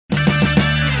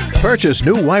Purchase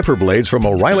new wiper blades from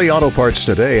O'Reilly Auto Parts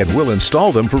today and we'll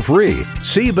install them for free.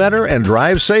 See better and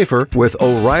drive safer with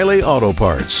O'Reilly Auto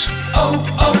Parts.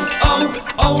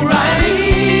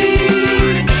 O'Reilly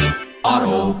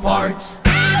Auto Parts.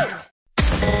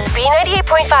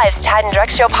 B98.5's Tad and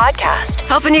Drex Show podcast,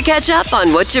 helping you catch up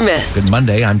on what you missed. Good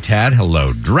Monday. I'm Tad.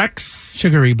 Hello, Drex.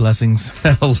 Sugary blessings.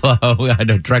 Hello. I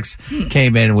know Drex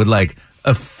came in with like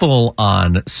a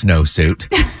full-on snowsuit.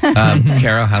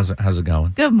 Kara, how's it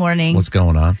going? Good morning. What's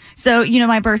going on? So,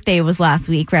 my birthday was last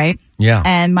week, right? Yeah.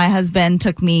 And my husband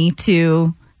took me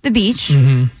to the beach,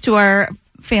 to our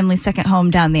family's second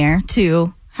home down there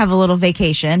to have a little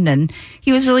vacation. And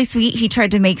he was really sweet. He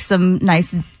tried to make some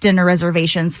nice dinner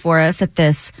reservations for us at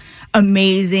this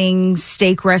amazing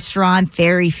steak restaurant,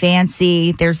 very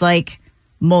fancy. There's like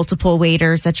multiple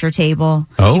waiters at your table.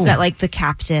 Oh. You've got like the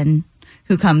captain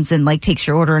who comes and like takes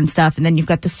your order and stuff. And then you've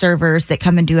got the servers that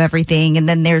come and do everything. And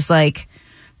then there's like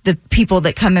the people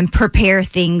that come and prepare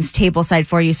things tableside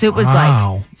for you. So it was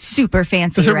like super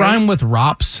fancy. Does it right? rhyme with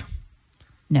ROPS?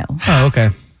 No. Oh,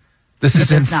 okay. This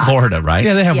is in not. Florida, right?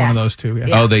 Yeah, they have Yeah. one of those too. Yeah.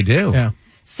 Yeah. Oh, they do? Yeah.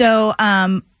 So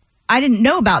I didn't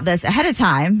know about this ahead of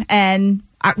time. And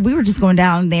we were just going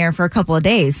down there for a couple of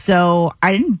days. So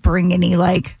I didn't bring any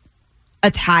like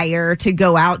attire to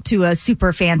go out to a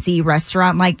super fancy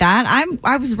restaurant like that.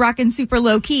 I was rocking super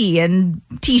low key and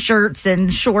t-shirts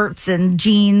and shorts and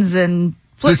jeans and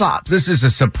flip-flops. This is a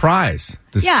surprise,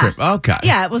 this Yeah. trip. Okay.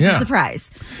 Yeah, it was a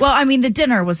surprise. Well, I mean, the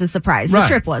dinner was a surprise. The Right.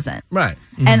 trip wasn't. Right.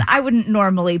 And I wouldn't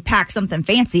normally pack something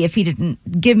fancy if he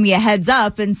didn't give me a heads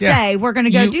up and say, we're going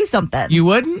to go do something. You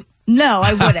wouldn't? No,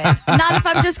 I wouldn't. Not if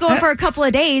I'm just going for a couple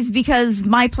of days, because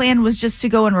my plan was just to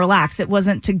go and relax. It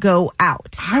wasn't to go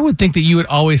out. I would think that you would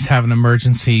always have an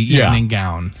emergency evening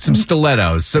gown. Some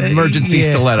stilettos, some emergency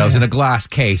yeah, stilettos yeah. in a glass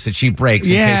case that she breaks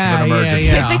in case of an emergency.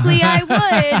 Yeah. Typically I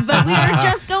would, but we were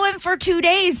just going for 2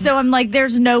 days. So I'm like,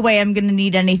 there's no way I'm going to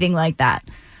need anything like that.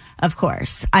 Of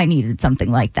course, I needed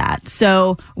something like that.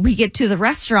 So we get to the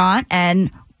restaurant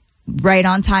and right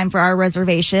on time for our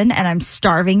reservation, and I'm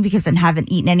starving because I haven't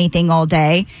eaten anything all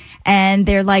day. And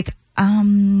they're like,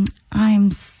 I'm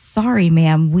sorry,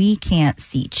 ma'am, we can't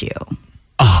seat you.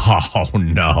 Oh,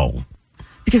 no.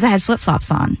 Because I had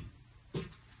flip-flops on.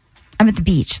 I'm at the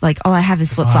beach. Like, all I have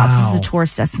is flip-flops. Wow. This is a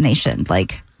tourist destination.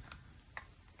 Like,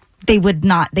 they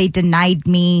denied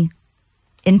me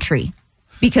entry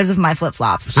because of my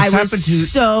flip-flops. I was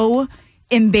so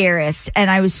embarrassed, and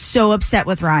I was so upset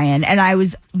with Ryan, and I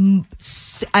was,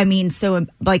 so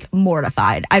like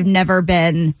mortified. I've never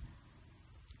been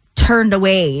turned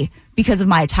away because of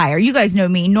my attire. You guys know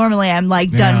me. Normally, I'm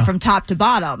like done from top to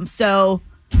bottom. So,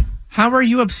 How are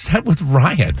you upset with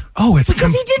Ryan? Oh, it's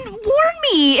because he didn't warn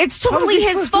me. It's totally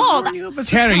his fault.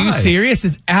 Tad, are you serious?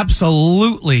 It's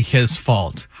absolutely his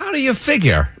fault. How do you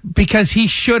figure? Because he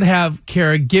should have,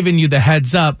 Kara, given you the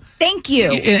heads up. Thank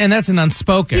you. And that's an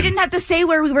unspoken. He didn't have to say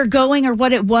where we were going or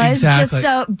what it was. Exactly.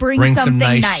 Just bring Bring something some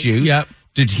nice nice. shoes. Yep.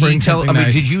 Did he Bring tell? I something mean,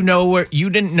 nice. did you know where you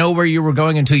didn't know where you were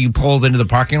going until you pulled into the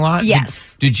parking lot?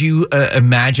 Yes. Did you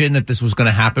imagine that this was going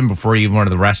to happen before you even went to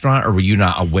the restaurant, or were you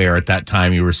not aware at that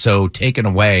time? You were so taken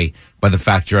away by the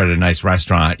fact you're at a nice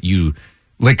restaurant.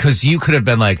 Because you could have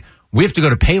been like, we have to go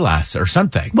to Payless or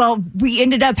something. Well, we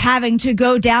ended up having to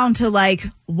go down to like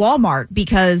Walmart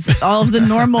because all of the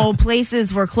normal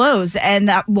places were closed, and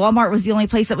that Walmart was the only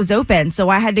place that was open. So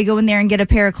I had to go in there and get a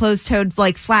pair of closed-toed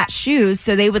like flat shoes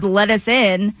so they would let us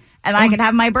in, and I could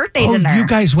have my birthday dinner. You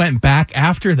guys went back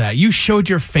after that. You showed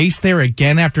your face there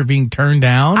again after being turned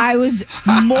down. I was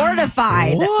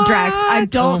mortified, What? Drex. I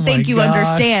don't Oh think my you gosh.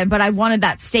 understand, but I wanted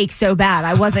that steak so bad.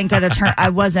 I wasn't going to turn. I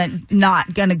wasn't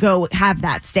not going to go have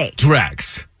that steak.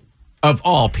 Drex, of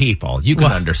all people, you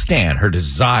can understand her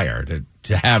desire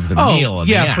to have the meal. In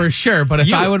the end. For sure. But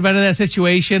if I would have been in that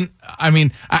situation, I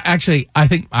mean, I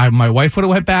think my wife would have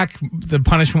went back. The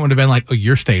punishment would have been like, oh,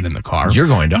 you're staying in the car. You're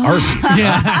going to Arby's.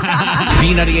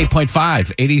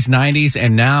 B98.5, 80s, 90s,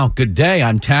 and now. Good day.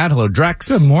 I'm Tad. Hello, Drex.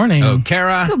 Good morning. Oh,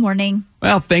 Kara. Good morning.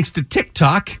 Well, thanks to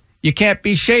TikTok, you can't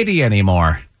be shady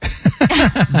anymore.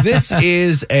 This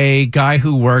is a guy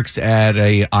who works at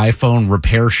a iPhone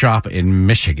repair shop in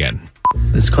Michigan.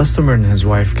 This customer and his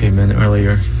wife came in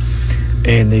earlier,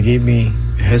 and they gave me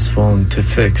his phone to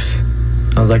fix.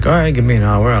 I was like, all right, give me an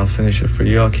hour, I'll finish it for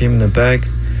you. I came in the bag,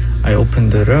 I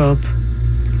opened it up,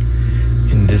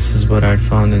 and this is what I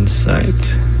found inside.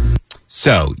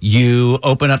 So you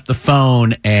open up the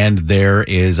phone and there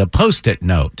is a Post-it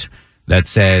note that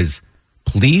says,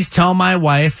 Please tell my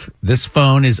wife this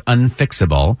phone is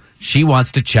unfixable. She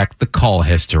wants to check the call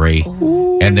history.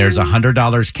 Ooh. And there's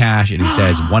 $100 cash, and he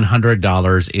says,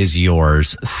 $100 is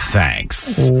yours.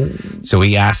 Thanks. Ooh. So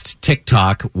he asked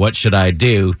TikTok, what should I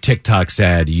do? TikTok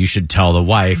said, you should tell the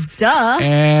wife. Duh.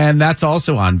 And that's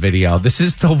also on video. This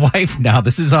is the wife now.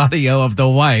 This is audio of the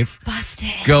wife. Busted.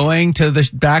 Going to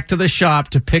back to the shop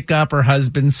to pick up her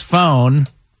husband's phone.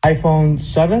 iPhone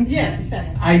 7? Yeah,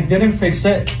 7. I didn't fix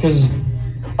it because,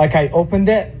 like, I opened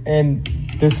it and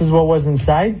this is what was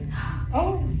inside.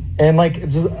 Oh. And, like,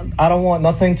 just, I don't want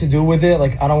nothing to do with it.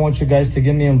 Like, I don't want you guys to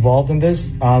get me involved in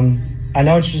this. I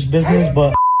know it's just business,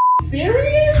 but...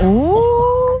 Serious?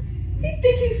 Ooh. He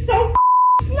think he's so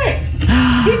slick. He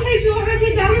paid you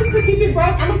 $100 to keep it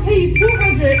broke. I'm gonna pay you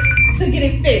 $200 to get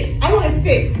it fixed. I want it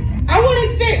fixed. I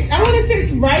want it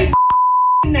fixed right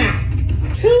now.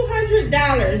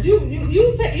 $200.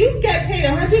 You get paid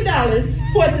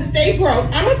 $100 for it to stay broke.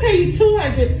 I'm gonna pay you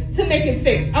 $200 to make it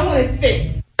fixed. I want it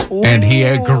fixed. And he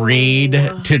agreed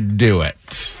to do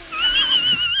it.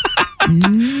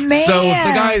 Man. So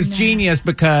the guy is genius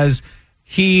because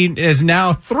he is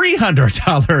now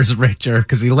 $300 richer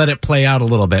because he let it play out a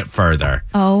little bit further.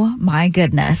 Oh, my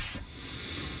goodness.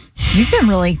 You've been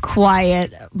really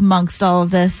quiet amongst all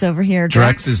of this over here,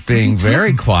 Drex is being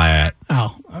very quiet.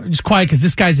 Oh, I'm just quiet because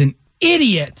this guy's an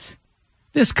idiot.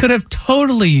 This could have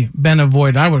totally been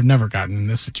avoided. I would have never gotten in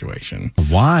this situation.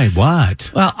 Why? What?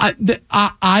 Well,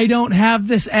 I don't have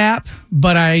this app,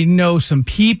 but I know some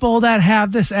people that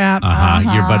have this app.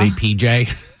 Your buddy PJ?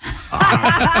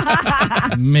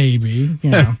 Maybe, you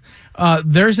know.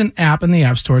 There's an app in the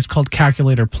App Store. It's called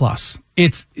Calculator Plus.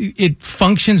 It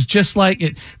functions just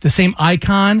like the same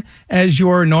icon as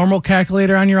your normal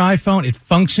calculator on your iPhone. It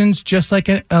functions just like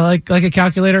a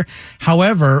calculator.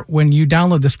 However, when you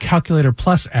download this Calculator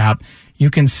Plus app, you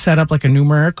can set up like a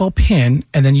numerical pin,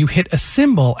 and then you hit a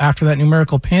symbol after that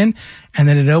numerical pin, and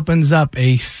then it opens up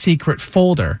a secret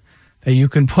folder that you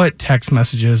can put text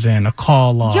messages in, a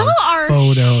call log, y'all are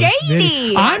photos.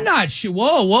 shady. I'm not sure.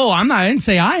 Whoa! I didn't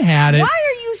say I had it. Why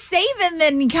are you saving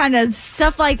then kind of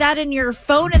stuff like that in your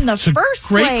phone in the first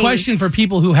place? Great question for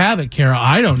people who have it, Kara.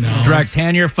 I don't know. Drex,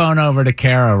 hand your phone over to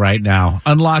Kara right now.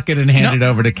 Unlock it and hand it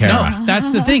over to Kara. No,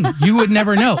 that's the thing. You would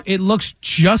never know. It looks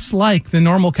just like the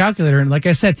normal calculator. And like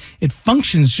I said, it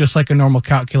functions just like a normal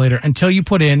calculator until you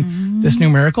put in this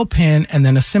numerical pin and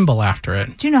then a symbol after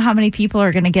it. Do you know how many people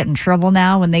are going to get in trouble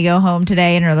now when they go home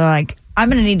today and they're like, I'm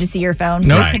going to need to see your phone.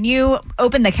 Nope. Can you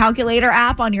open the calculator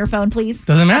app on your phone, please?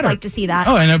 Doesn't matter. I'd like to see that.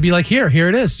 Oh, and it'd be like, here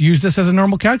it is. Use this as a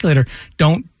normal calculator.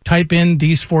 Don't type in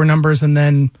these 4 numbers and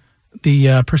then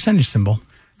the percentage symbol.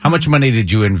 How much money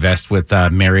did you invest with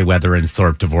Merriweather and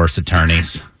Thorpe divorce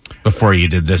attorneys before you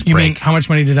did this break? You mean how much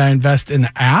money did I invest in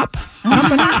the app?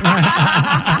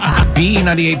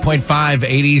 B98.5,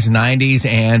 80s, 90s,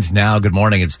 and now good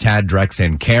morning. It's Tad, Drex,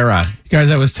 and Kara. Guys,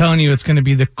 I was telling you it's going to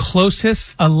be the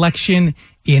closest election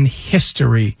in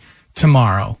history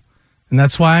tomorrow. And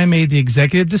that's why I made the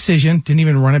executive decision, didn't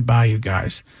even run it by you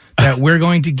guys, that we're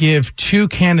going to give 2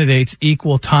 candidates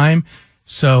equal time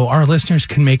so our listeners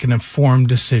can make an informed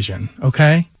decision.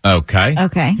 Okay?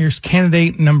 Okay. Here's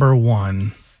candidate number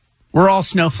 1. We're all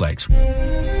snowflakes.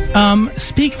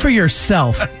 Speak for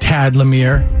yourself, Tad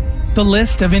Lemire. The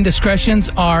list of indiscretions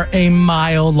are a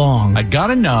mile long. I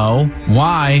gotta know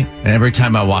why. And every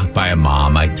time I walk by a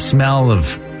mom, I smell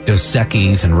of Dos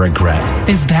Equis and regret.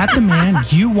 Is that the man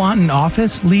you want in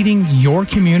office leading your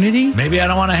community? Maybe I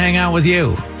don't want to hang out with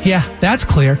you. Yeah, that's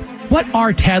clear. What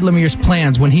are Tad Lemire's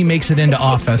plans when he makes it into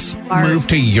office? Move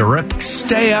to Europe,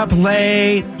 stay up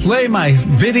late, play my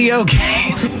video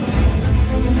games.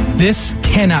 This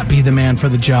cannot be the man for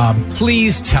the job.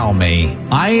 Please tell me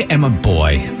I am a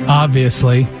boy.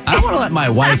 Obviously. I want to let my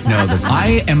wife know that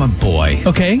I am a boy.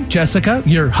 Okay, Jessica,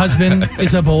 your husband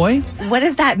is a boy? What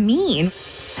does that mean?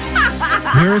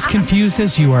 We're as confused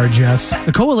as you are, Jess.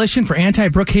 The Coalition for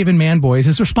Anti-Brookhaven Man Boys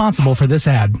is responsible for this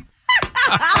ad. Wait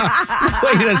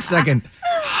a second.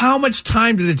 How much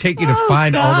time did it take you to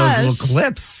find all those little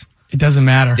clips? It doesn't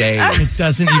matter. Days. It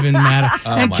doesn't even matter.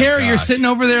 And Kara, you're sitting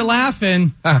over there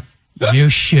laughing. You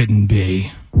shouldn't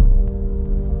be.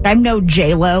 I'm no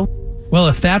J-Lo. Well,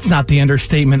 if that's not the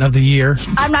understatement of the year.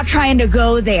 I'm not trying to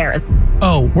go there.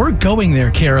 Oh, we're going there,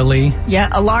 Kara Lee. Yeah,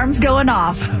 alarm's going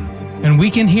off. And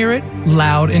we can hear it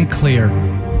loud and clear.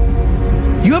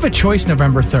 You have a choice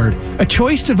November 3rd. A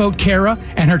choice to vote Kara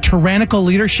and her tyrannical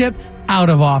leadership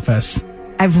out of office.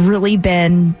 I've really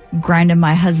been grinding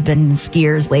my husband's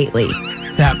gears lately.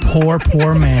 That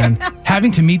poor man.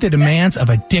 Having to meet the demands of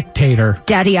a dictator.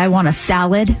 Daddy, I want a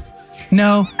salad.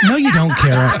 No, you don't,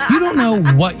 Kara. You don't know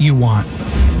what you want.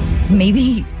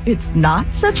 maybe it's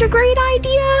not such a great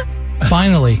idea.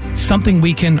 Finally, something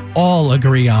we can all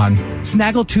agree on.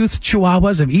 Snaggletooth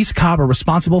Chihuahuas of East Cobb are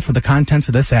responsible for the contents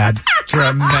of this ad.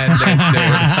 Tremendous, dude.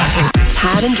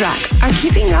 Tad and Drex are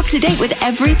keeping you up to date with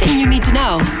everything you need to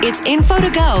know. It's Info to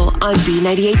Go on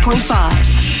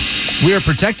B98.5. We are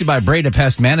protected by Breda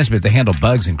Pest Management. They handle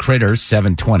bugs and critters.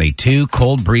 722.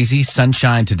 Cold, breezy,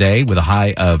 sunshine today with a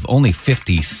high of only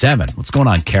 57. What's going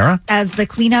on, Kara? As the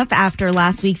cleanup after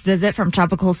last week's visit from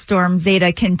Tropical Storm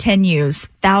Zeta continues,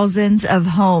 thousands of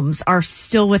homes are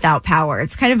still without power.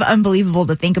 It's kind of unbelievable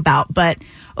to think about, but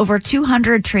over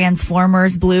 200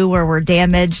 transformers blew or were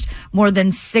damaged. More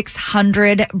than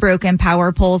 600 broken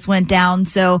power poles went down.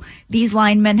 So these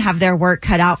linemen have their work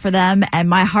cut out for them, and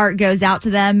my heart goes out to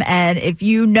them. And if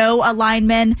you know a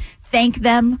lineman, thank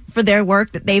them for their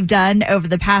work that they've done over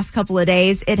the past couple of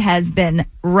days. It has been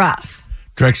rough.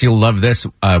 Drex, you'll love this.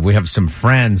 We have some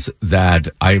friends that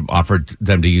I offered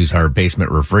them to use our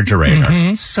basement refrigerator.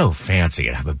 Mm-hmm. So fancy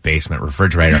to have a basement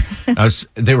refrigerator.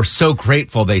 They were so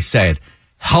grateful. They said,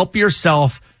 help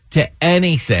yourself to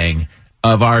anything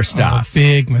of our stuff. Oh,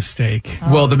 big mistake.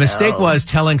 Well, the mistake was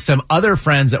telling some other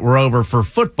friends that were over for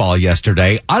football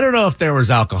yesterday. I don't know if there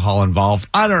was alcohol involved.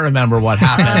 I don't remember what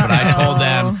happened, but I told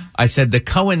them, I said, the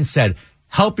Cohen said,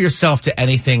 help yourself to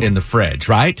anything in the fridge,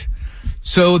 right?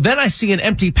 So then I see an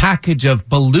empty package of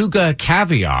beluga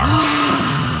caviar.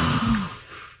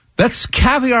 That's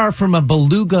caviar from a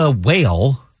beluga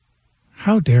whale.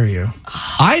 How dare you?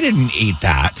 I didn't eat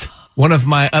that. One of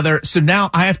my so now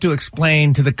I have to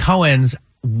explain to the Cohens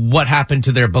what happened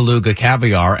to their beluga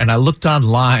caviar. And I looked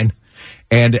online,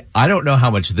 and I don't know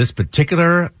how much this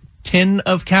particular tin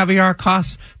of caviar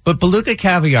costs, but beluga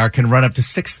caviar can run up to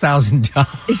 $6,000.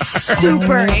 It's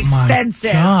super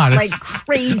expensive. God, like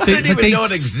crazy. I didn't even know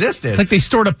it existed. It's like they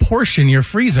stored a portion in your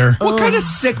freezer. What kind of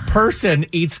sick person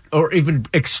eats or even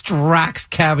extracts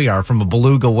caviar from a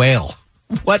beluga whale?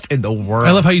 What in the world?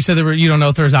 I love how you said you don't know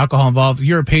if there was alcohol involved.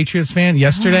 You're a Patriots fan.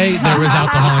 Yesterday, there was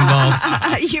alcohol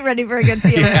involved. You ready for a good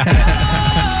feeling?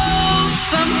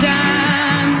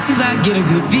 Sometimes I get a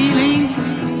good feeling.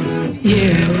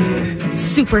 Yeah.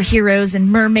 Superheroes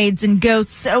and mermaids and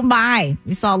goats. Oh my.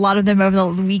 We saw a lot of them over the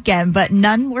weekend, but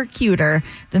none were cuter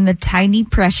than the tiny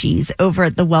Preshies over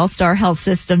at the Wellstar Health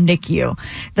System NICU.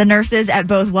 The nurses at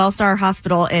both Wellstar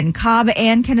Hospital in Cobb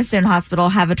and Keystone Hospital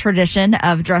have a tradition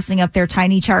of dressing up their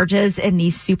tiny charges in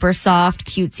these super soft,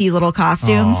 cutesy little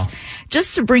costumes. Aww.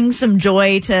 Just to bring some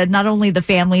joy to not only the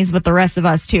families, but the rest of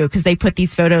us too, because they put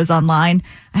these photos online.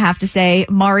 I have to say,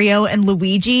 Mario and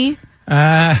Luigi,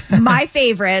 my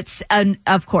favorites, and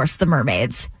of course the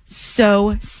mermaids.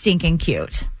 So stinking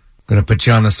cute. Gonna put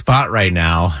you on the spot right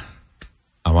now.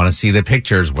 I want to see the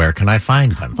pictures. Where can I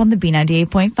find them? On the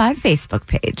B98.5 Facebook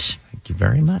page. Thank you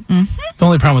very much. Mm-hmm. The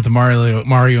only problem with the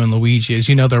Mario and Luigi is,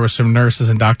 there were some nurses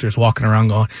and doctors walking around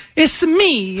going, "It's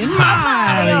me and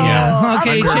Mario."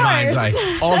 Okay,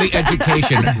 all the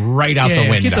education right out the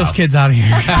window. Get those kids out of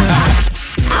here.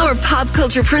 Our pop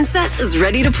culture princess is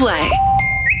ready to play.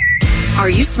 Are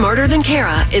You Smarter Than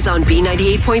Kara is on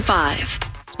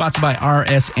B98.5. Sponsored by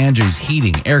R.S. Andrews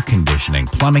Heating, Air Conditioning,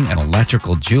 Plumbing, and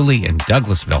Electrical. Julie in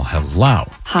Douglasville. Hello.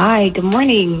 Hi, good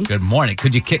morning. Good morning.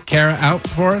 Could you kick Kara out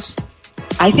for us?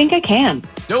 I think I can.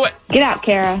 Do it. Get out,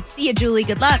 Kara. See you, Julie.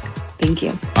 Good luck. Thank you.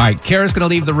 All right, Kara's going to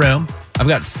leave the room. I've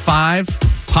got 5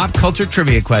 pop culture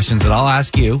trivia questions that I'll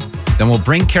ask you. Then we'll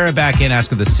bring Kara back in, ask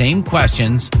her the same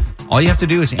questions. All you have to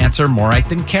do is answer more right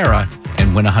than Kara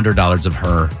and win $100 of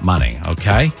her money,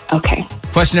 okay? Okay.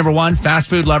 Question number 1, fast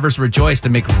food lovers rejoice. The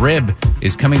McRib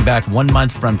is coming back 1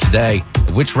 month from today.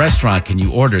 At which restaurant can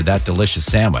you order that delicious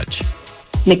sandwich?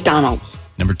 McDonald's.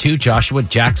 Number 2, Joshua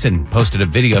Jackson posted a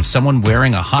video of someone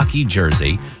wearing a hockey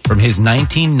jersey from his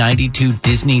 1992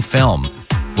 Disney film.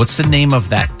 What's the name of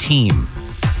that team?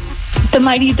 The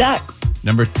Mighty Ducks.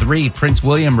 Number 3, Prince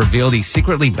William revealed he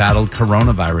secretly battled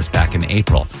coronavirus back in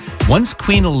April. Once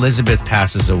Queen Elizabeth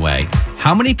passes away,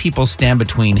 how many people stand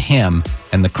between him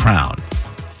and the crown?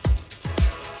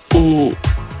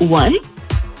 1.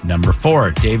 Number 4,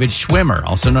 David Schwimmer,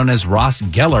 also known as Ross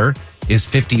Geller, is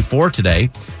 54 today.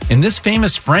 In this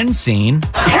famous Friends scene,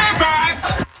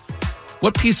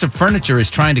 what piece of furniture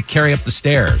is trying to carry up the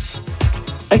stairs?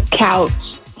 A couch.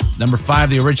 Number 5,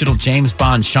 the original James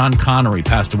Bond, Sean Connery,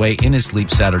 passed away in his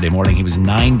sleep Saturday morning. He was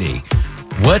 90.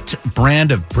 What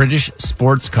brand of British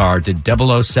sports car did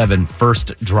 007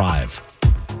 first drive?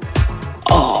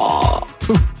 Oh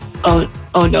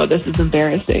no, this is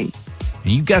embarrassing.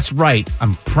 You guessed right.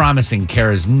 I'm promising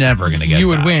Kara's never going to get You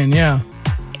would that. win, yeah.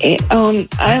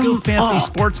 I'd go fancy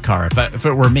sports car if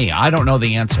it were me. I don't know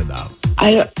the answer, though.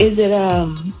 Is it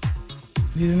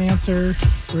Need an answer.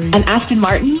 3. An Aston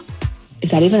Martin? Is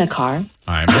that even a car? All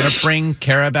right, I'm going to bring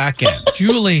Kara back in.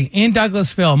 Julie in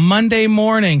Douglasville, Monday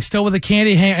morning, still with a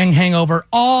candy hangover.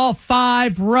 All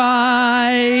 5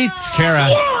 right. Kara,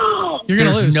 You're going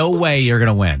to lose. There's no way you're going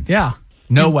to win. Yeah.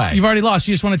 No way. You've already lost.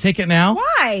 You just want to take it now?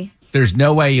 Why? There's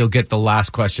no way you'll get the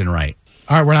last question right.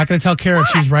 All right, we're not going to tell Kara if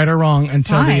she's right or wrong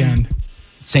until the Fine. end.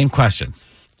 Same questions.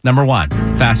 Number 1,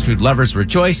 fast food lovers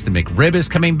rejoice. The McRib is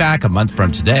coming back a month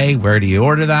from today. Where do you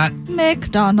order that?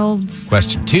 McDonald's.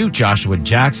 Question 2, Joshua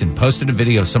Jackson posted a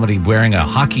video of somebody wearing a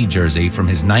hockey jersey from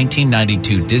his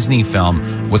 1992 Disney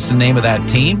film. What's the name of that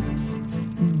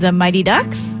team? The Mighty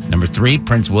Ducks. Number 3,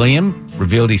 Prince William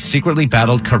revealed he secretly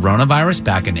battled coronavirus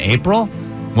back in April.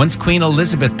 Once Queen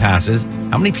Elizabeth passes,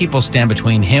 how many people stand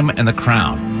between him and the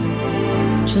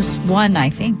crown? Just 1,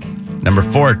 I think. Number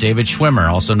 4, David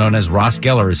Schwimmer, also known as Ross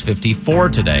Geller, is 54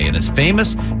 today. And this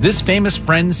famous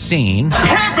friend scene.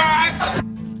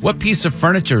 What piece of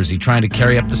furniture is he trying to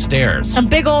carry up the stairs? A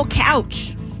big old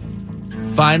couch.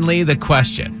 Finally, the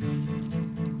question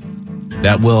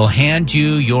that will hand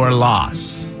you your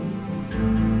loss.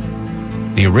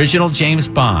 The original James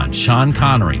Bond, Sean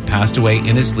Connery, passed away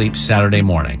in his sleep Saturday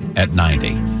morning at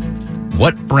 90.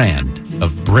 What brand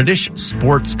of British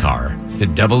sports car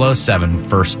did 007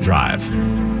 first drive?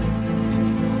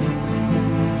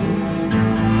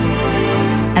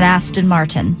 An Aston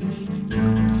Martin.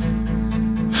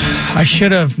 I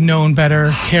should have known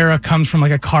better. Kara comes from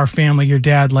like a car family. Your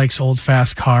dad likes old,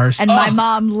 fast cars. And my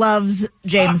mom loves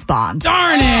James Bond.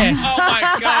 Darn it! Oh, my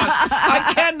gosh.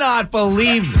 I cannot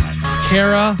believe this.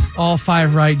 Kara, all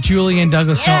 5 right. Julie and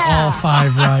Douglasville, all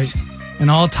 5 right. And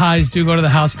all ties do go to the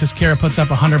house because Kara puts up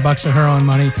 $100 of her own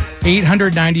money.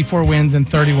 894 wins and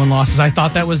 31 losses. I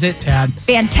thought that was it, Tad.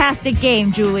 Fantastic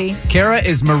game, Julie. Kara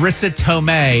is Marissa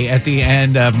Tomei at the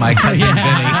end of My Cousin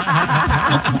Vinny.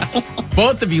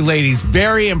 Both of you ladies,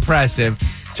 very impressive.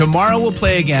 Tomorrow we'll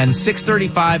play again,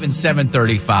 6:35 and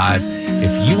 7:35.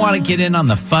 If you want to get in on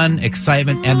the fun,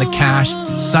 excitement, and the cash,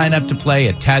 sign up to play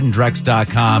at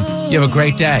tadanddrex.com. You have a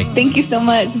great day. Thank you so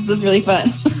much. This was really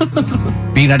fun.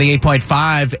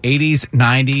 B98.5, 80s,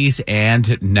 90s,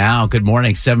 and now. Good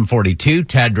morning, 742,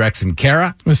 Tad, Drex, and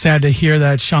Kara. It was sad to hear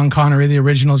that Sean Connery, the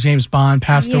original James Bond,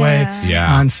 passed away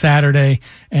on Saturday.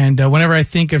 And whenever I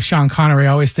think of Sean Connery, I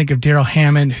always think of Daryl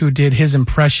Hammond, who did his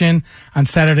impression on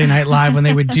Saturday Night Live when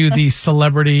they would do the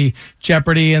Celebrity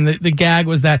Jeopardy. And the gag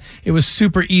was that it was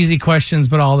super easy questions,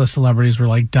 but all the celebrities were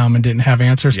like dumb and didn't have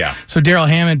answers. Yeah. So Daryl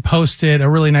Hammond posted a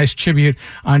really nice tribute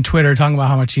on Twitter talking about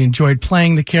how much he enjoyed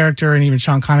playing the character, and even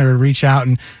Sean Connery would reach out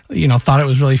and, thought it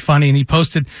was really funny. And he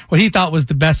posted what he thought was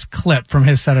the best clip from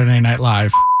his Saturday Night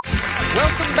Live.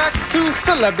 Welcome back to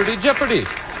Celebrity Jeopardy!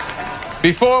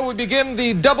 Before we begin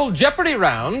the double Jeopardy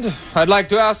round, I'd like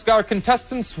to ask our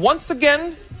contestants once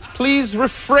again, please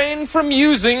refrain from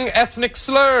using ethnic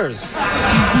slurs.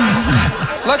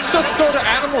 Let's just go to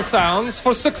animal sounds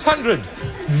for 600.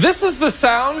 This is the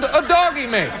sound a doggy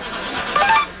makes.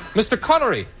 Mr.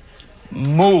 Connery.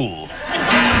 Moo.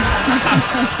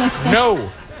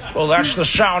 No. Well, that's the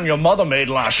sound your mother made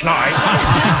last night.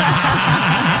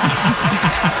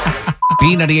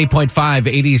 B98.5,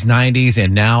 80s, 90s,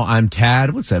 and now I'm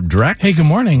Tad. What's up, Drex? Hey, good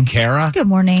morning. Kara? Good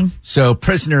morning. So,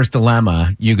 prisoner's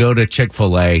dilemma. You go to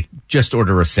Chick-fil-A, just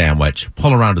order a sandwich,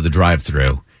 pull around to the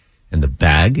drive-thru, and the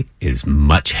bag is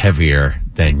much heavier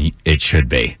than it should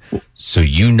be. So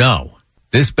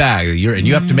this bag, and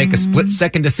you have to make a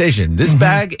split-second decision. This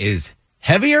bag is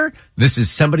heavier. This is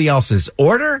somebody else's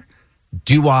order.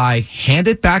 Do I hand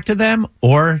it back to them,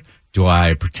 or do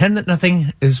I pretend that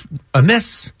nothing is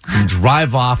amiss and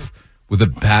drive off with a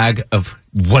bag of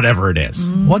whatever it is?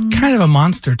 What kind of a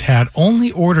monster, Tad,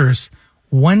 only orders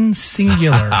one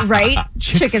singular Right?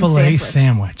 Chick-fil-A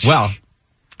sandwich? Well,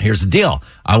 here's the deal.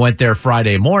 I went there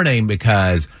Friday morning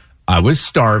because I was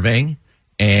starving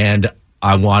and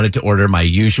I wanted to order my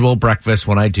usual breakfast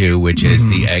when I do, which is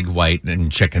the egg white and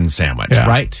chicken sandwich,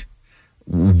 right?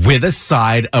 With a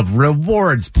side of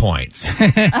rewards points.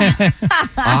 I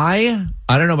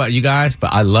don't know about you guys,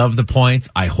 but I love the points.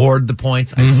 I hoard the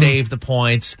points. I save the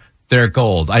points. They're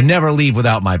gold. I never leave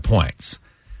without my points.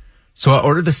 So I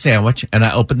ordered the sandwich and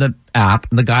I opened the app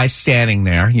and the guy's standing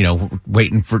there,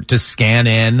 waiting to scan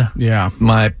in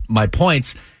my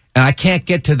points. And I can't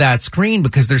get to that screen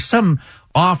because there's some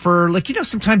offer.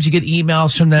 Sometimes you get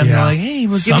emails from them. They're like, hey,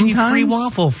 we're giving you free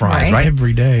waffle fries, right?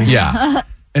 Every day. Yeah.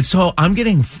 And so I'm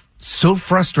getting so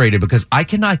frustrated because I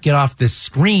cannot get off this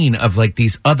screen of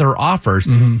these other offers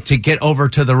to get over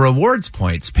to the rewards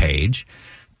points page.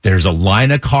 There's a line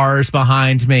of cars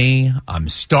behind me. I'm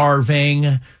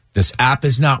starving. This app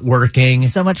is not working.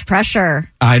 So much pressure.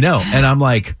 I know. And I'm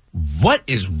like, what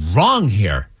is wrong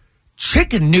here?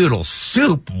 Chicken noodle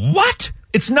soup? What?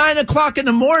 It's 9 o'clock in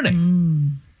the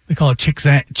morning. They call it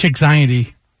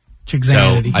chick-anxiety.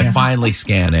 So I finally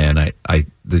scan in. I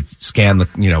scan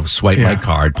the, swipe my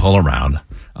card, pull around.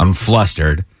 I'm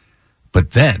flustered.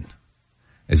 But then,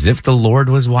 as if the Lord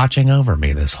was watching over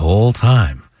me this whole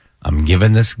time, I'm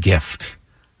given this gift,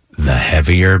 the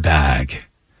heavier bag.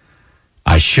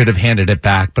 I should have handed it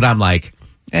back, but I'm like,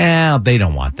 they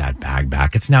don't want that bag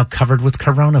back. It's now covered with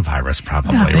coronavirus,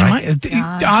 probably,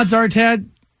 right? Odds are, Ted,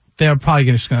 they're probably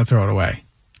just going to throw it away.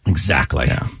 Exactly.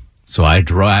 Yeah. So I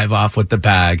drive off with the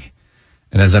bag,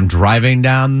 and as I'm driving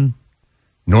down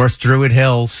North Druid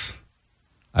Hills,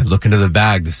 I look into the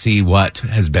bag to see what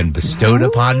has been bestowed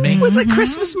upon me. It was like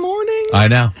Christmas morning. I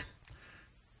know.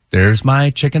 There's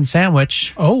my chicken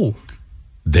sandwich. Oh.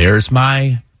 There's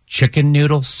my chicken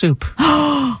noodle soup.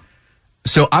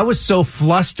 So I was so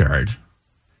flustered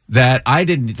that I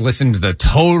didn't listen to the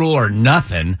total or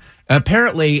nothing.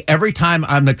 Apparently, every time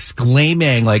I'm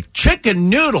exclaiming, like, chicken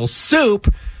noodle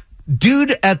soup,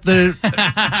 dude at the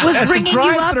was ringing you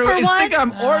up for is one? think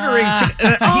I'm ordering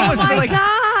chicken. Oh, my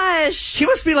gosh. He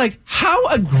must be like, how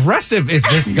aggressive is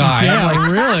this guy? Yeah, I'm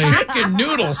like, really? Chicken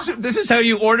noodle soup? This is how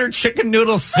you order chicken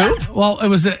noodle soup? Well, it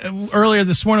was earlier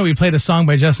this morning we played a song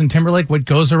by Justin Timberlake, What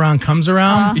Goes Around Comes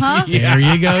Around. Uh-huh. There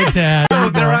you go, Ted.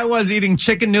 So there I was eating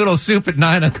chicken noodle soup at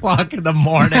 9 o'clock in the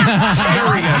morning. Tad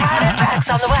and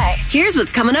Drex on the way. Here's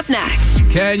what's coming up next.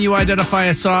 Can you identify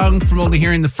a song from only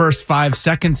hearing the first 5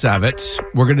 seconds of it?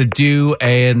 We're going to do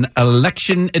an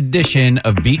election edition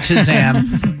of Beat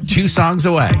Shazam 2 songs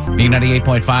away.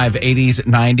 B98.5, 80s,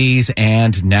 90s,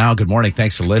 and now, good morning.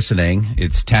 Thanks for listening.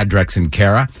 It's Tad, Drex, and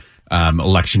Kara.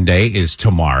 Election day is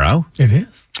tomorrow. It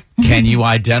is. Can you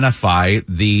identify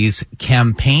these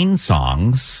campaign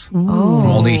songs from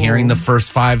only hearing the first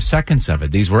 5 seconds of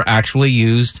it? These were actually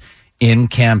used in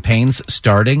campaigns,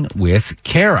 starting with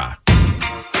Kara.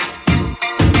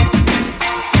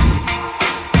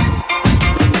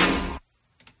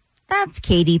 That's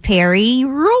Katy Perry,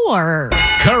 Roar.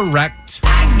 Correct.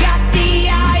 I got the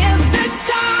eye of the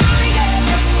tiger,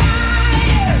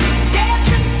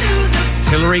 dancing through the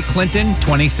Hillary Clinton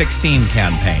 2016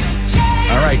 campaign.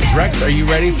 All right, Drex, are you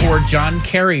ready for John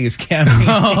Kerry's campaign?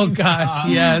 Oh, gosh,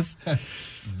 yes.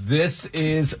 This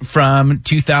is from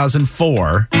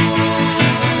 2004.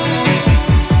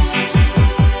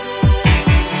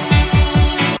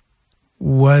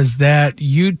 Was that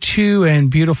U2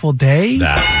 and Beautiful Day?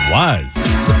 That was.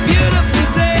 It's a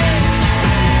beautiful day.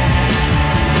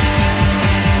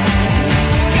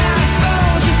 Sky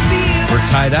falls, you feel We're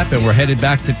tied up and we're headed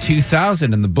back to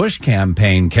 2000 in the Bush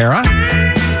campaign, Kara.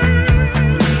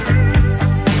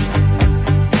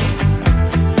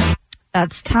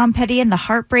 That's Tom Petty and the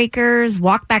Heartbreakers.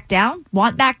 Walk Back Down?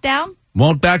 Want Back Down?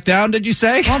 Won't back down, did you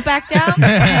say? Won't Back Down?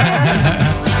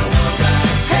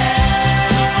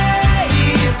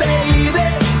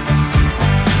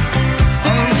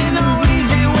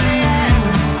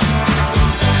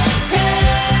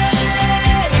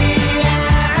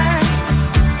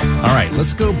 All right,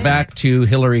 let's go back to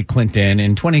Hillary Clinton.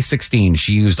 In 2016,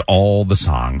 she used all the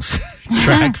songs.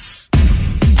 Tracks.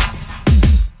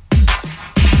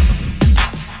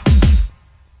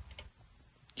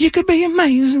 You could be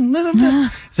amazing.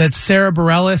 Is that Sarah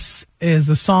Bareilles? Is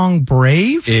the song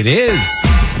Brave? It is.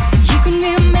 You can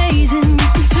be amazing. You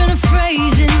can turn a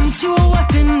phrase into a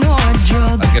weapon or a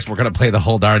drug. I guess we're going to play the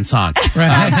whole darn song.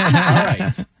 Right. All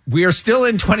right. We are still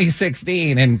in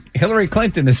 2016, and Hillary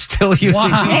Clinton is still using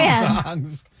these Man.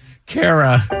 songs.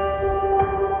 Kara.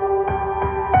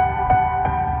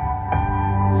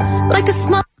 Like a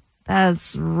smile.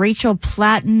 That's Rachel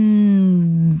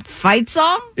Platten fight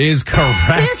song? Is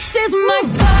correct. This is my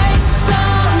fight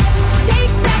song. Take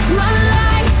back my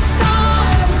life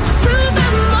song. Prove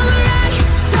I'm alright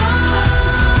song.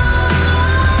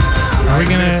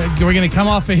 Are we gonna come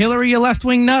off of Hillary, you left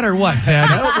wing nut, or what, Ted?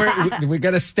 No, we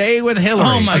got to stay with Hillary.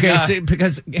 Oh, my God. See,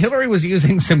 because Hillary was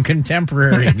using some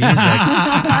contemporary music.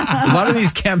 A lot of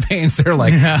these campaigns, they're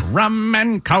like rum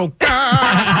and coke. All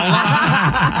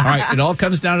right, it all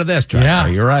comes down to this, Drex. Yeah. Are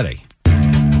you ready?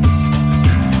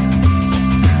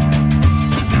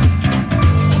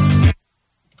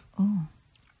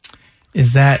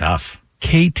 Is that Tough.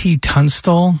 KT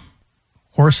Tunstall,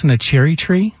 Horse in a Cherry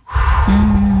Tree?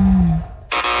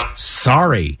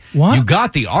 Sorry. What? You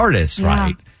got the artist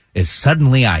right. Is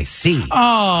Suddenly I See.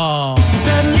 Oh.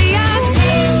 Suddenly I see.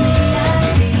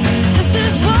 This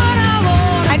is what I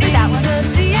want. I knew that one.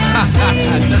 Suddenly I see.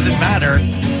 It doesn't matter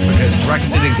because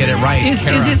Drex didn't get it right. Is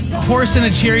it horse in a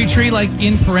cherry tree, like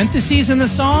in parentheses in the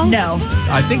song? No.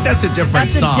 I think that's a different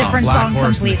song. Different Black song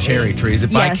Horse completely. and the Cherry Tree. Is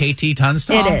it by KT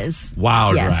Tunstall? It is.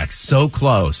 Wow, Yes. Drex. So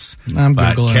close. I'm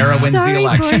but Googling. Kara wins Sorry the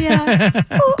election. for ya.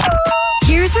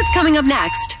 Here's what's coming up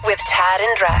next with Tad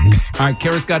and Drex. All right,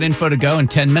 Kara's got info to go in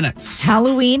 10 minutes.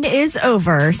 Halloween is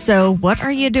over, so what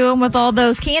are you doing with all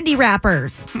those candy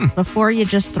wrappers? Before you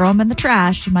just throw them in the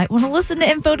trash, you might want to listen to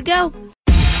Info to Go.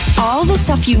 All the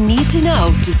stuff you need to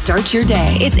know to start your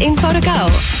day. It's Info to Go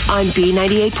on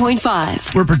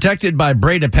B98.5. We're protected by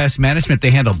Breda Pest Management.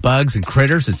 They handle bugs and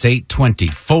critters. It's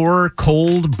 8:24.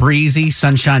 Cold, breezy,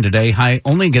 sunshine today. High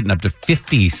only getting up to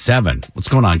 57. What's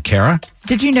going on, Kara?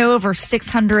 Did you know over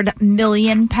 600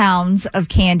 million pounds of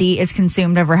candy is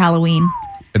consumed over Halloween?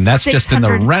 And that's just in the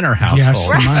 600 Renner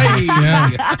household. Yes,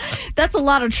 yeah. That's a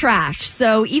lot of trash.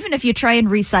 So even if you try and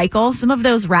recycle, some of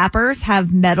those wrappers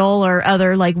have metal or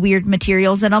other like weird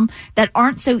materials in them that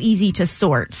aren't so easy to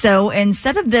sort. So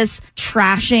instead of this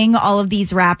trashing all of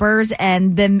these wrappers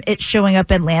and them it showing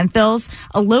up in landfills,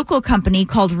 a local company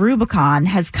called Rubicon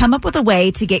has come up with a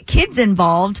way to get kids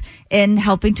involved in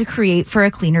helping to create for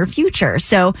a cleaner future.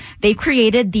 So they've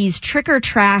created these trick or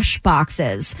trash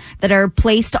boxes that are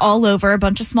placed all over. A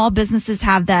bunch of small businesses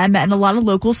have them and a lot of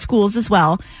local schools as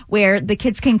well, where the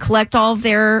kids can collect all of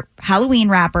their Halloween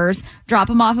wrappers, drop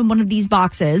them off in one of these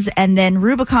boxes, and then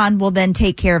Rubicon will then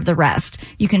take care of the rest.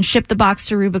 You can ship the box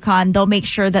to Rubicon. They'll make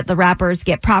sure that the wrappers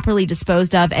get properly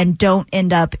disposed of and don't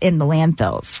end up in the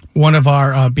landfills. One of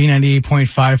our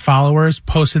B98.5 followers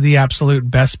posted the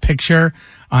absolute best picture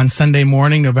on Sunday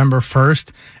morning, November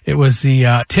 1st. It was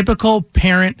the typical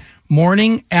parent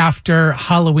morning after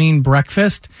Halloween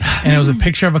breakfast, and it was a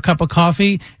picture of a cup of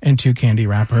coffee and 2 candy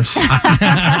wrappers.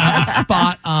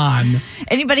 Spot on.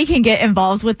 Anybody can get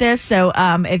involved with this. So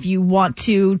if you want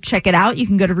to check it out, you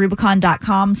can go to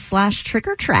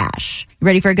Rubicon.com/trickortrash. You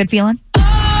ready for a good feeling?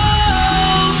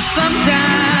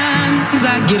 Sometimes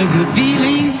I get a good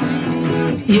feeling.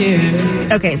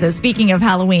 Yeah. Okay, so speaking of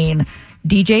Halloween,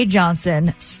 DJ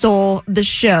Johnson stole the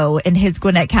show in his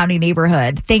Gwinnett County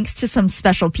neighborhood thanks to some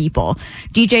special people.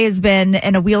 DJ has been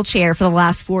in a wheelchair for the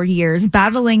last 4 years,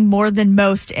 battling more than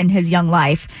most in his young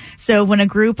life. So when a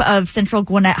group of Central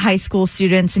Gwinnett High School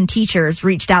students and teachers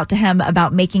reached out to him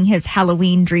about making his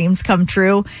Halloween dreams come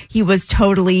true, he was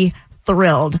totally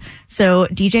thrilled. So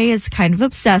DJ is kind of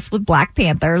obsessed with Black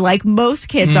Panther, like most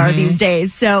kids are these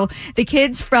days. So the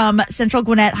kids from Central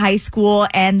Gwinnett High School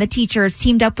and the teachers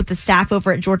teamed up with the staff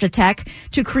over at Georgia Tech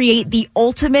to create the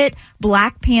ultimate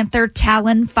Black Panther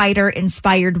Talon Fighter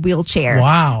inspired wheelchair.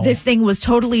 Wow. This thing was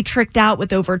totally tricked out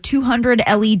with over 200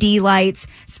 LED lights,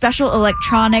 special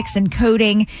electronics and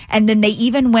coding. And then they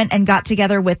even went and got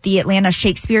together with the Atlanta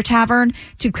Shakespeare Tavern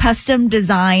to custom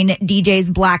design DJ's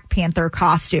Black Panther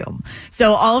costume.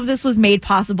 So all of this was made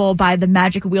possible by the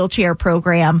Magic Wheelchair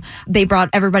program. They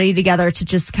brought everybody together to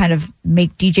just kind of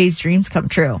make DJ's dreams come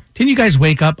true. Didn't you guys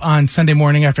wake up on Sunday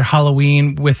morning after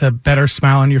Halloween with a better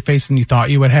smile on your face than you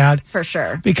thought you would have? For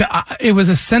sure. Because it was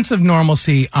a sense of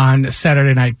normalcy on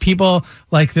Saturday night. People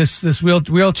like this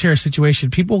wheelchair situation,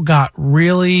 people got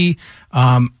really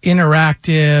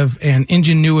interactive and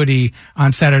ingenuity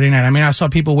on Saturday night. I mean, I saw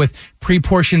people with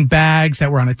pre-portioned bags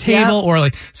that were on a table, or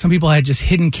like some people had just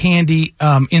hidden candy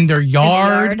in their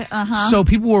yard. So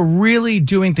people were really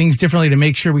doing things differently to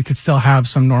make sure we could still have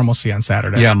some normalcy on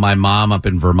Saturday. Yeah, my mom up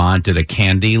in Vermont did a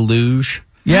candy luge.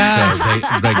 Yeah. So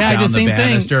they down the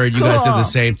banister. You guys did the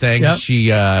same thing. Yep.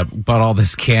 She bought all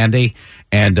this candy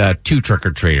and 2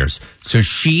 trick-or-treaters. So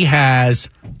she has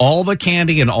all the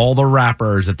candy and all the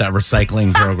wrappers that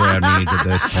recycling program needs at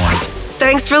this point.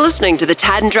 Thanks for listening to the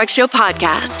Tad and Drex Show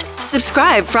podcast.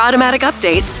 Subscribe for automatic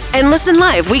updates and listen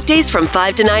live weekdays from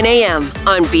 5 to 9 a.m.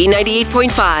 on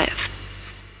B98.5.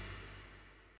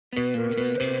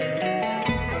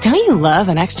 Don't you love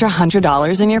an extra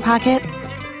 $100 in your pocket?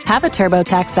 Have a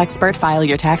TurboTax expert file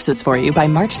your taxes for you by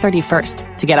March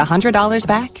 31st to get $100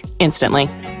 back instantly.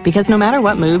 Because no matter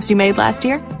what moves you made last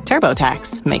year,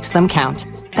 TurboTax makes them count.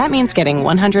 That means getting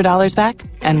 $100 back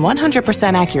and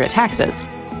 100% accurate taxes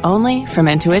only from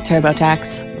Intuit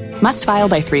TurboTax. Must file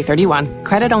by 3/31.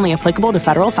 Credit only applicable to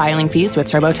federal filing fees with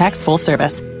TurboTax full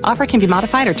service. Offer can be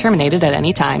modified or terminated at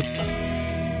any time.